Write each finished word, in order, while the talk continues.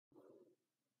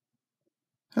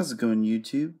How's it going,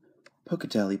 YouTube?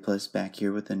 Poketally Plus back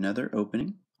here with another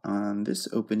opening. On this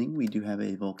opening, we do have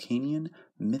a Volcanion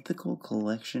Mythical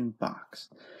Collection box.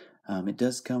 It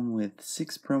does come with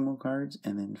 6 promo cards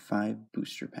and then 5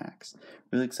 booster packs.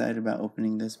 Really excited about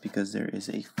opening this because there is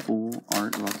a full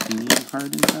art Volcanion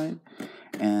card inside.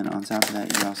 And on top of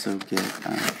that, you also get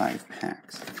 5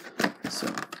 packs. So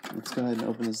let's go ahead and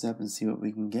open this up and see what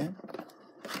we can get.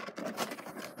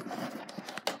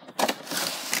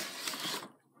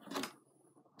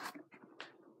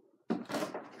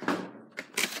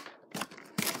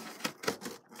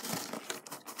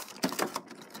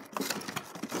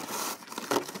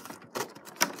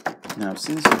 Now, I've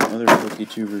seen some other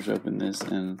PokeTubers open this,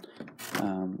 and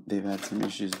they've had some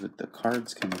issues with the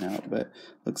cards coming out, but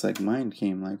looks like mine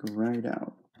came like right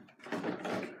out.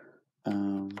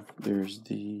 There's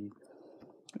the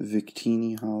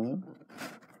Victini Hollow.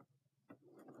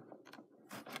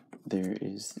 There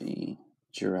is the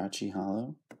Jirachi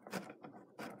Hollow.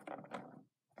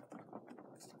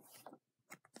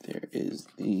 There is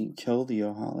the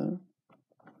Keldeo Hollow.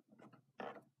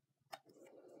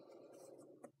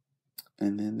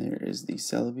 And then there is the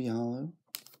Celebi Hollow,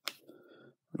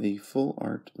 the Full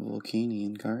Art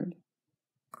Volcanion card.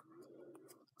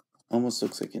 Almost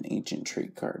looks like an ancient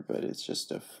trait card, but it's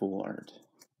just a full art.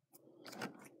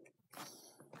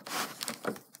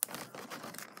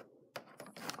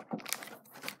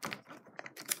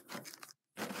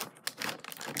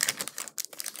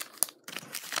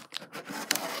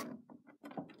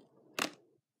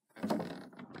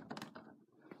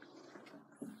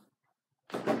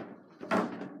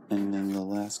 And then the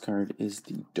last card is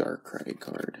the Darkrai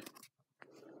card,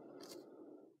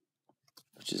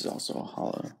 which is also a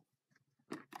hollow.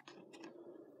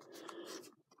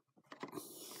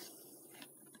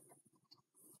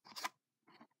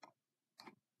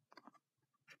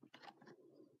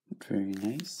 Very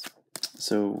nice.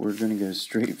 So we're going to go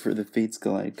straight for the Fates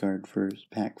Collide card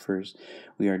pack first.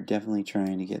 We are definitely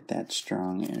trying to get that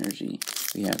strong energy.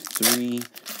 We have 3,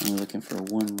 and we're looking for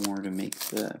 1 more to make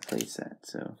the playset.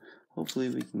 So hopefully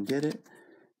we can get it.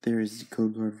 There is the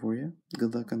code card for you.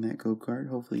 Good luck on that code card.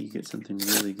 Hopefully you get something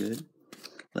really good.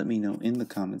 Let me know in the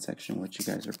comment section what you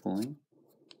guys are pulling.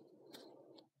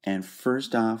 And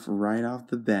first off, right off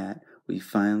the bat, we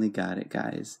finally got it,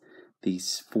 guys. The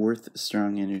 4th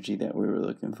strong energy that we were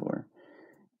looking for.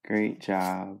 Great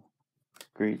job.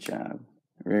 Great job.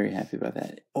 Very happy about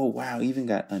that. Oh, wow. Even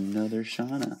got another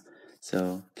Shauna.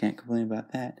 So, can't complain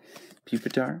about that.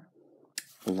 Pupitar.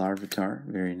 Larvitar.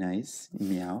 Very nice.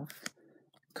 Meowth.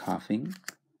 Coughing.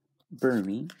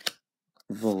 Burmy.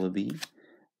 Vullaby.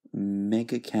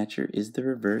 Mega Catcher is the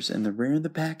reverse. And the rare in the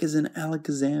pack is an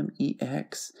Alakazam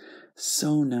EX.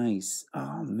 So nice.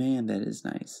 Oh, man, that is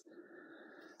nice.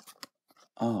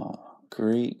 Oh,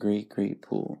 great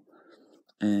pull.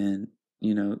 And,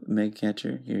 you know, Meg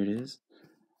Catcher, here it is.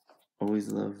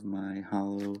 Always love my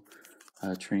hollow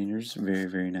trainers.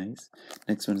 Very nice.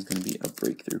 Next one is going to be a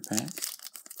breakthrough pack.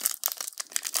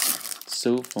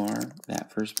 So far,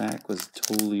 that first pack was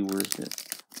totally worth it.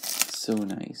 So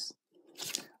nice.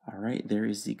 Alright, there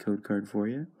is the code card for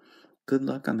you. Good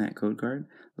luck on that code card.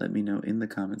 Let me know in the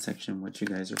comment section what you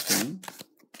guys are playing.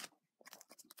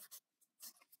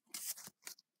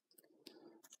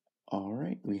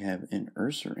 Alright, we have an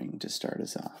Ursaring to start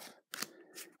us off.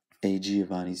 A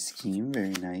Giovanni Scheme,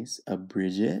 very nice. A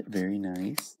Bridget, very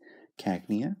nice.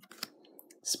 Cacnea.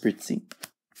 Spritzy.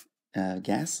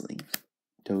 Ghastly.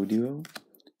 Doduo.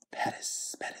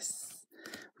 Pettis.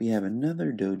 We have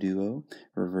another Doduo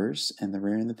reverse, and the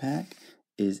rare in the pack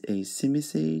is a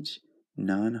Simisage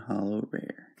non-hollow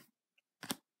rare.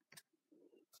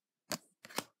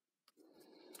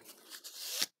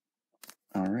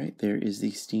 Alright, there is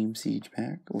the Steam Siege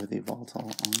pack with a Voltol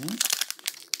on it.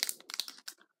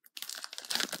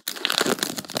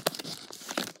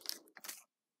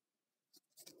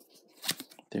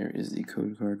 There is the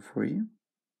code card for you.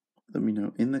 Let me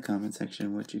know in the comment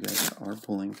section what you guys are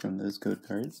pulling from those code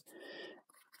cards.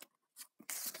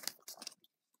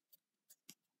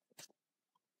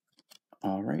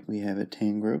 Alright, we have a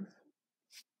Tangrowth,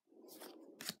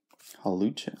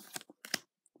 Hawlucha,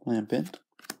 Lampent,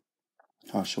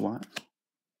 Oshawott,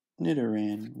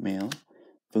 Nidoran male,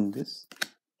 Fungus,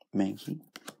 Mankey,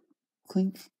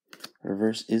 Clink.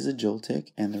 Reverse is a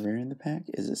Joltik, and the rare in the pack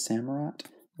is a Samurott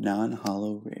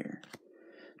non-hollow rare.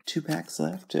 2 packs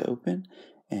left to open,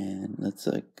 and looks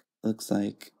like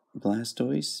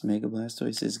Blastoise, Mega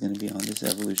Blastoise is going to be on this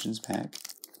Evolutions pack.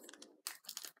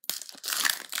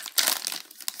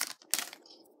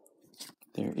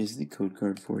 There is the code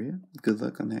card for you. Good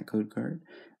luck on that code card.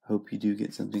 Hope you do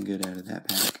get something good out of that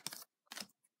pack.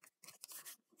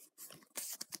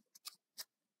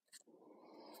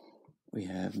 We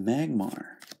have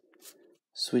Magmar,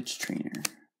 Switch Trainer,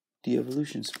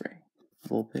 De-Evolution Spray,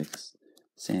 Vulpix,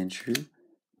 Sandshrew,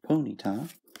 Ponyta,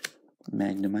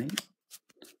 Magnemite,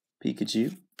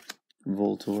 Pikachu,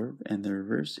 Voltorb, and the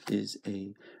reverse is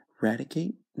a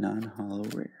Raticate non-holo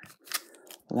rare.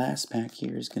 Last pack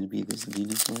here is going to be this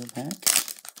Venusaur pack.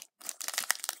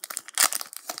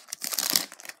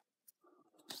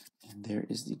 And there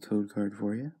is the code card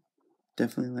for you.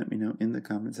 Definitely let me know in the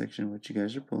comment section what you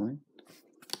guys are pulling.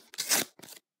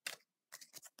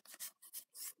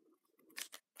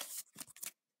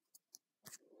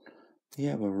 We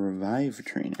have a Revive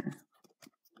Trainer,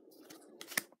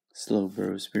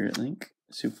 Slowbro Spirit Link,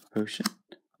 Super Potion,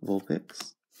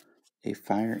 Vulpix, a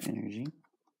Fire Energy,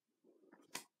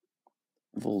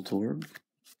 Voltorb,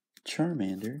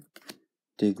 Charmander,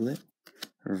 Diglett.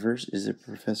 Reverse is a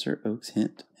Professor Oak's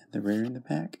Hint, and the rare in the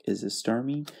pack is a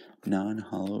Starmie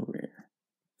non-holo rare.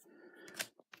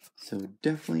 So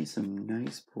definitely some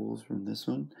nice pulls from this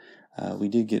one. We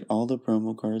did get all the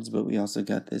promo cards, but we also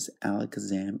got this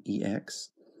Alakazam EX.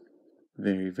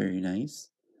 Very, very nice.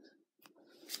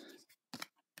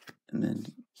 And then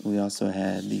we also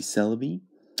had the Celebi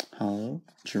Holo,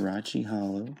 Jirachi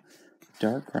Holo,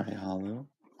 Darkrai Holo.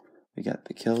 We got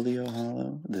the Keldeo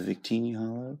Holo, the Victini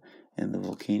Holo, and the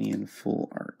Volcanion Full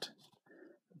Art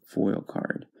foil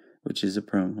card, which is a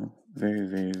promo. Very,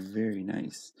 very, very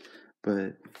nice.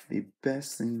 But the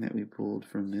best thing that we pulled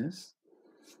from this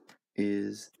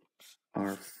is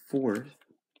our fourth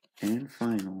and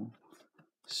final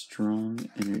Strong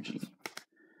Energy.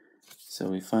 So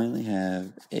we finally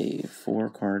have a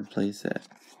 4-card playset.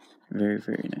 Very,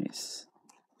 very nice.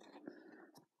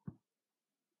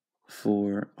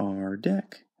 For our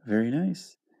deck. Very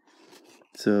nice.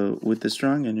 So with the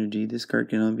Strong Energy, this card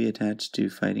can only be attached to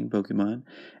fighting Pokemon,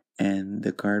 and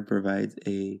the card provides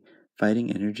a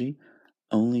fighting energy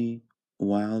only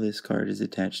while this card is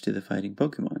attached to the fighting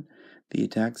Pokemon. The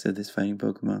attacks of this fighting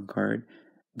Pokemon card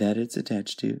that it's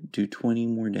attached to do 20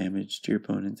 more damage to your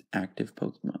opponent's active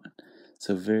Pokemon.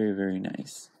 So very, very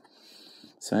nice.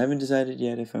 So I haven't decided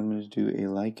yet if I'm going to do a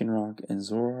Lycanroc and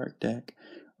Zoroark deck,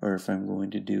 or if I'm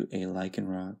going to do a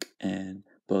Lycanroc and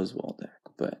Boswell deck.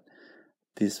 But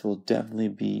this will definitely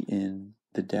be in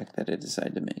the deck that I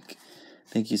decide to make.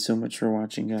 Thank you so much for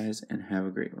watching, guys, and have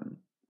a great one.